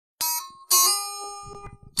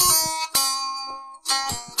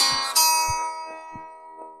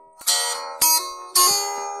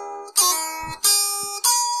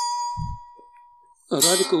A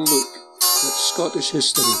radical look at Scottish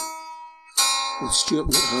history with Stuart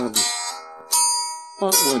McHardy.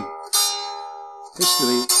 Part 1.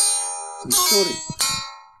 History and Story.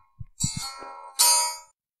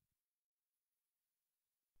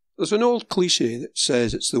 There's an old cliché that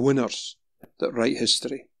says it's the winners that write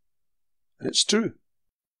history. And it's true.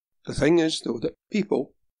 The thing is, though, that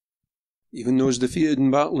people, even those defeated in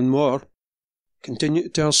battle and war, continue to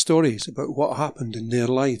tell stories about what happened in their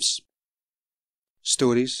lives.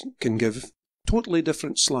 Stories can give totally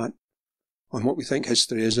different slant on what we think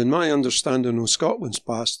history is, and my understanding of Scotland's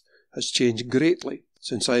past has changed greatly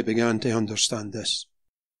since I began to understand this.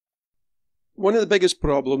 One of the biggest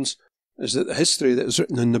problems is that the history that is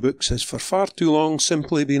written in the books has for far too long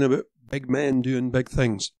simply been about big men doing big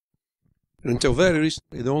things. And until very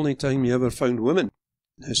recently, the only time you ever found women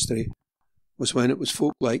in history was when it was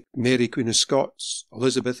folk like Mary Queen of Scots,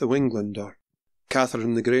 Elizabeth of England, or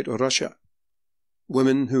Catherine the Great of Russia.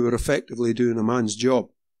 Women who were effectively doing a man's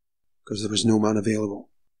job because there was no man available.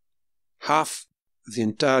 Half of the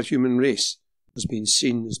entire human race has been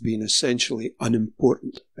seen as being essentially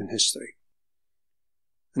unimportant in history.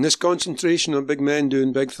 And this concentration on big men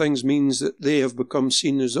doing big things means that they have become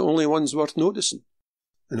seen as the only ones worth noticing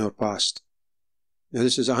in our past. Now,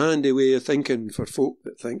 this is a handy way of thinking for folk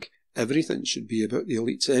that think everything should be about the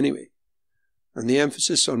elites anyway, and the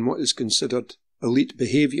emphasis on what is considered elite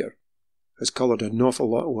behaviour has coloured an awful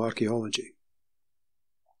lot of archaeology.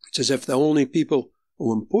 It's as if the only people of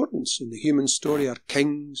importance in the human story are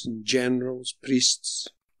kings and generals, priests,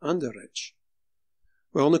 and the rich.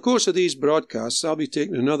 Well, in the course of these broadcasts, I'll be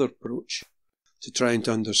taking another approach to trying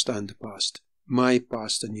to understand the past, my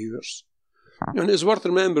past and yours. And it's worth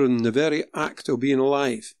remembering the very act of being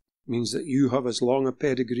alive means that you have as long a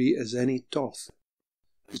pedigree as any Toth.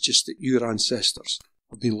 It's just that your ancestors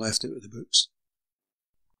have been left out of the books.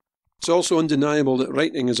 It's also undeniable that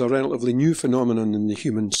writing is a relatively new phenomenon in the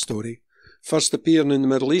human story, first appearing in the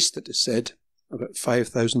Middle East, it is said, about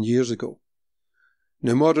 5,000 years ago.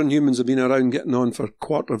 Now, modern humans have been around getting on for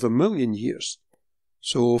 250,000 years,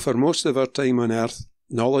 so for most of our time on Earth,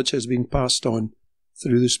 knowledge has been passed on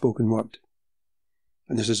through the spoken word.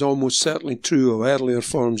 And this is almost certainly true of earlier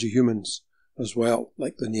forms of humans as well,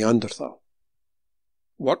 like the Neanderthal.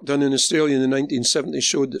 Work done in Australia in the 1970s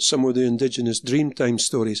showed that some of the indigenous Dreamtime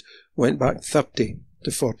stories went back 30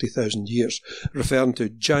 to 40,000 years, referring to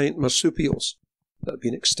giant marsupials that have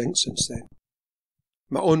been extinct since then.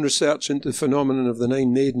 My own research into the phenomenon of the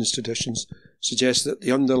Nine Maidens traditions suggests that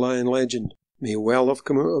the underlying legend may well have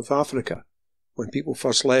come out of Africa when people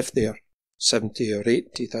first left there 70 or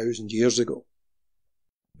 80,000 years ago.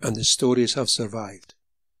 And the stories have survived.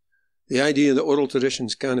 The idea that oral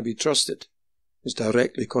traditions cannot be trusted is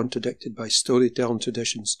directly contradicted by storytelling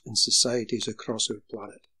traditions in societies across our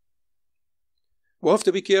planet. We'll have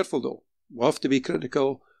to be careful, though. We'll have to be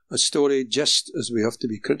critical of story just as we have to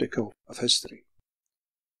be critical of history.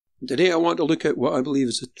 Today I want to look at what I believe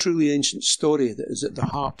is a truly ancient story that is at the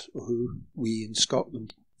heart of who we in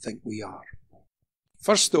Scotland think we are.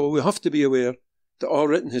 First, though, we have to be aware that all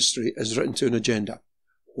written history is written to an agenda,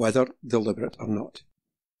 whether deliberate or not.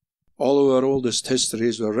 All of our oldest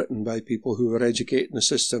histories were written by people who were educated in a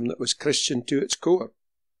system that was Christian to its core.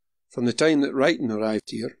 From the time that writing arrived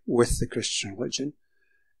here with the Christian religion,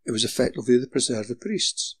 it was effectively the preserve of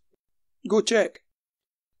priests. Go check.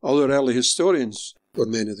 All our early historians were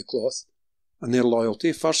men of the cloth, and their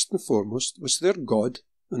loyalty, first and foremost, was their God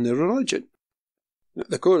and their religion. At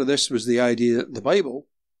the core of this was the idea that the Bible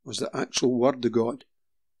was the actual word of God,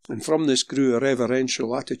 and from this grew a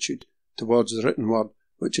reverential attitude towards the written word,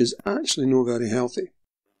 which is actually no very healthy.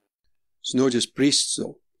 It's not just priests,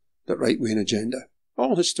 though, that write with an agenda.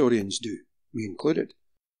 All historians do, me included.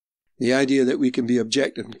 The idea that we can be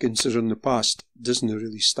objective in considering the past doesn't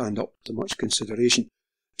really stand up to much consideration.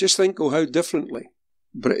 Just think of how differently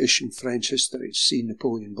British and French histories see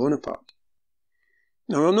Napoleon Bonaparte.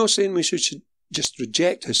 Now, I'm not saying we should just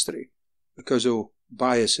reject history because of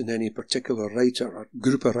bias in any particular writer or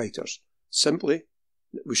group of writers. Simply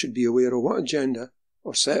that we should be aware of what agenda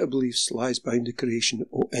or set of beliefs lies behind the creation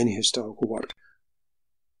of any historical work.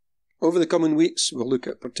 Over the coming weeks, we'll look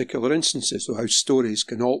at particular instances of how stories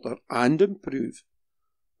can alter and improve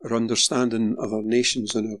our understanding of our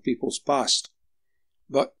nations and our people's past.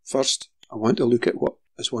 But first, I want to look at what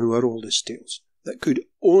is one of our oldest tales that could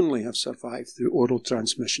only have survived through oral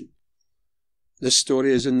transmission. This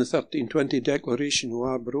story is in the 1320 Declaration of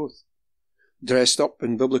Arbroath, dressed up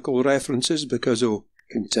in biblical references because of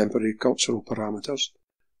contemporary cultural parameters.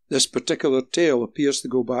 This particular tale appears to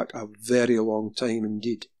go back a very long time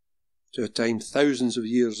indeed, to a time thousands of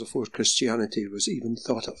years before Christianity was even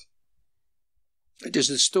thought of. It is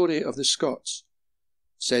the story of the Scots,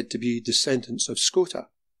 said to be descendants of Scota,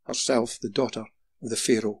 herself the daughter of the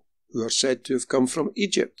Pharaoh, who are said to have come from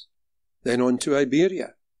Egypt, then on to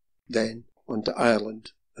Iberia, then on to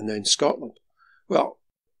Ireland, and then Scotland. Well,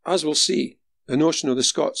 as we'll see, the notion of the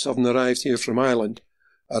Scots having arrived here from Ireland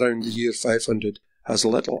around the year 500 has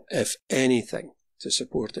little, if anything, to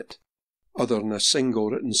support it, other than a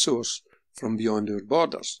single written source from beyond our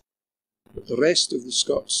borders. But the rest of the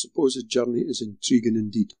Scots' supposed journey is intriguing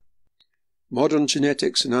indeed. Modern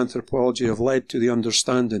genetics and anthropology have led to the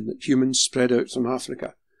understanding that humans spread out from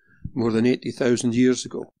Africa more than 80,000 years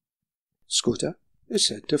ago. Scota is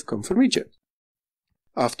said to have come from Egypt.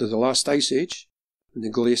 After the last ice age, when the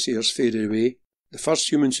glaciers faded away, the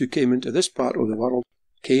first humans who came into this part of the world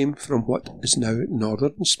came from what is now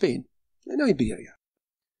northern Spain, in Iberia.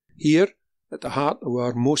 Here, at the heart of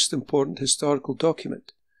our most important historical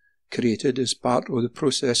document, created as part of the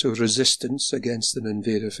process of resistance against an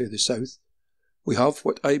invader from the south, we have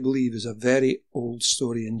what I believe is a very old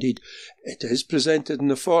story indeed. It is presented in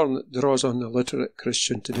a form that draws on the literate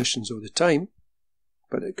Christian traditions of the time,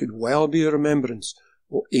 but it could well be a remembrance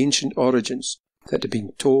of ancient origins that have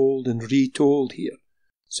been told and retold here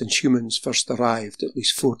since humans first arrived at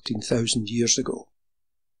least 14,000 years ago.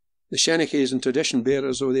 The Shenaches and tradition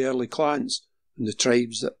bearers of the early clans and the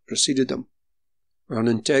tribes that preceded them were an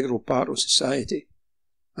integral part of society,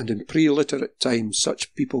 and in pre-literate times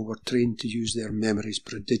such people were trained to use their memories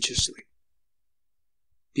prodigiously.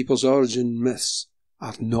 People's origin myths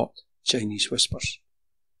are not Chinese whispers.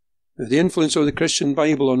 Now, the influence of the Christian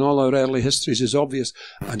Bible on all our early histories is obvious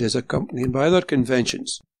and is accompanied by other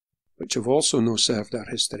conventions, which have also now served our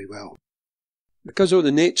history well. Because of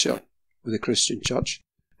the nature of the Christian Church,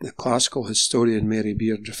 the classical historian Mary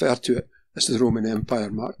Beard referred to it as the Roman Empire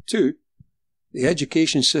Mark II, the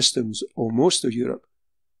education systems of most of Europe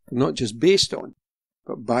are not just based on,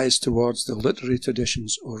 but biased towards the literary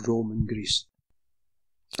traditions of Rome and Greece.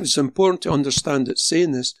 It's important to understand that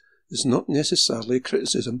saying this is not necessarily a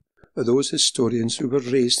criticism of those historians who were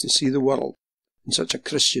raised to see the world in such a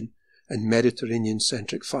Christian and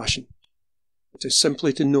Mediterranean-centric fashion. It is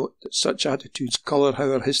simply to note that such attitudes colour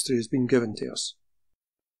how our history has been given to us.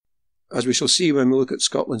 As we shall see when we look at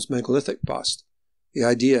Scotland's megalithic past, the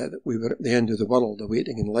idea that we were at the end of the world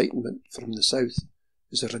awaiting enlightenment from the south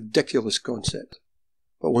is a ridiculous concept,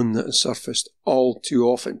 but one that has surfaced all too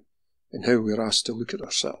often in how we are asked to look at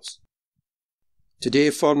ourselves. Today,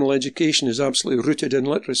 formal education is absolutely rooted in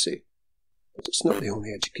literacy, but it's not the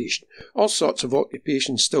only education. All sorts of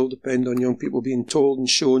occupations still depend on young people being told and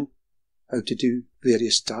shown how to do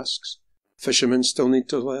various tasks. Fishermen still need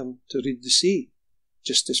to learn to read the sea,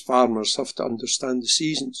 just as farmers have to understand the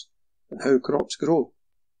seasons and how crops grow.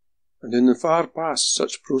 And in the far past,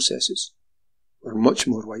 such processes were much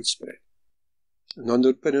more widespread. And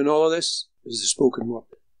underpinning all of this is the spoken word.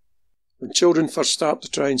 When children first start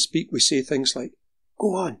to try and speak, we say things like,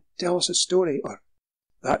 "Go on, tell us a story," or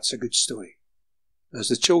 "That's a good story." As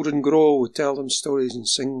the children grow, we tell them stories and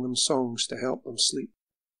sing them songs to help them sleep.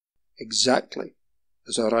 Exactly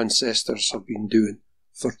as our ancestors have been doing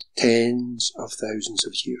for tens of thousands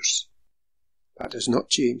of years. That has not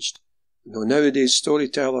changed. And though nowadays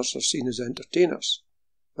storytellers are seen as entertainers,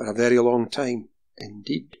 for a very long time,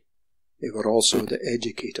 indeed, they were also the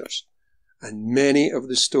educators. And many of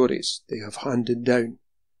the stories they have handed down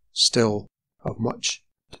still have much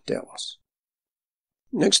to tell us.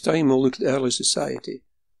 Next time we'll look at early society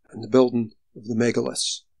and the building of the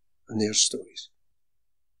megaliths and their stories.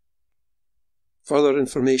 Further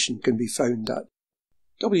information can be found at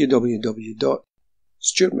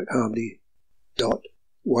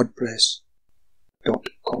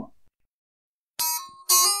www.stuartmchardy.wordpress.com.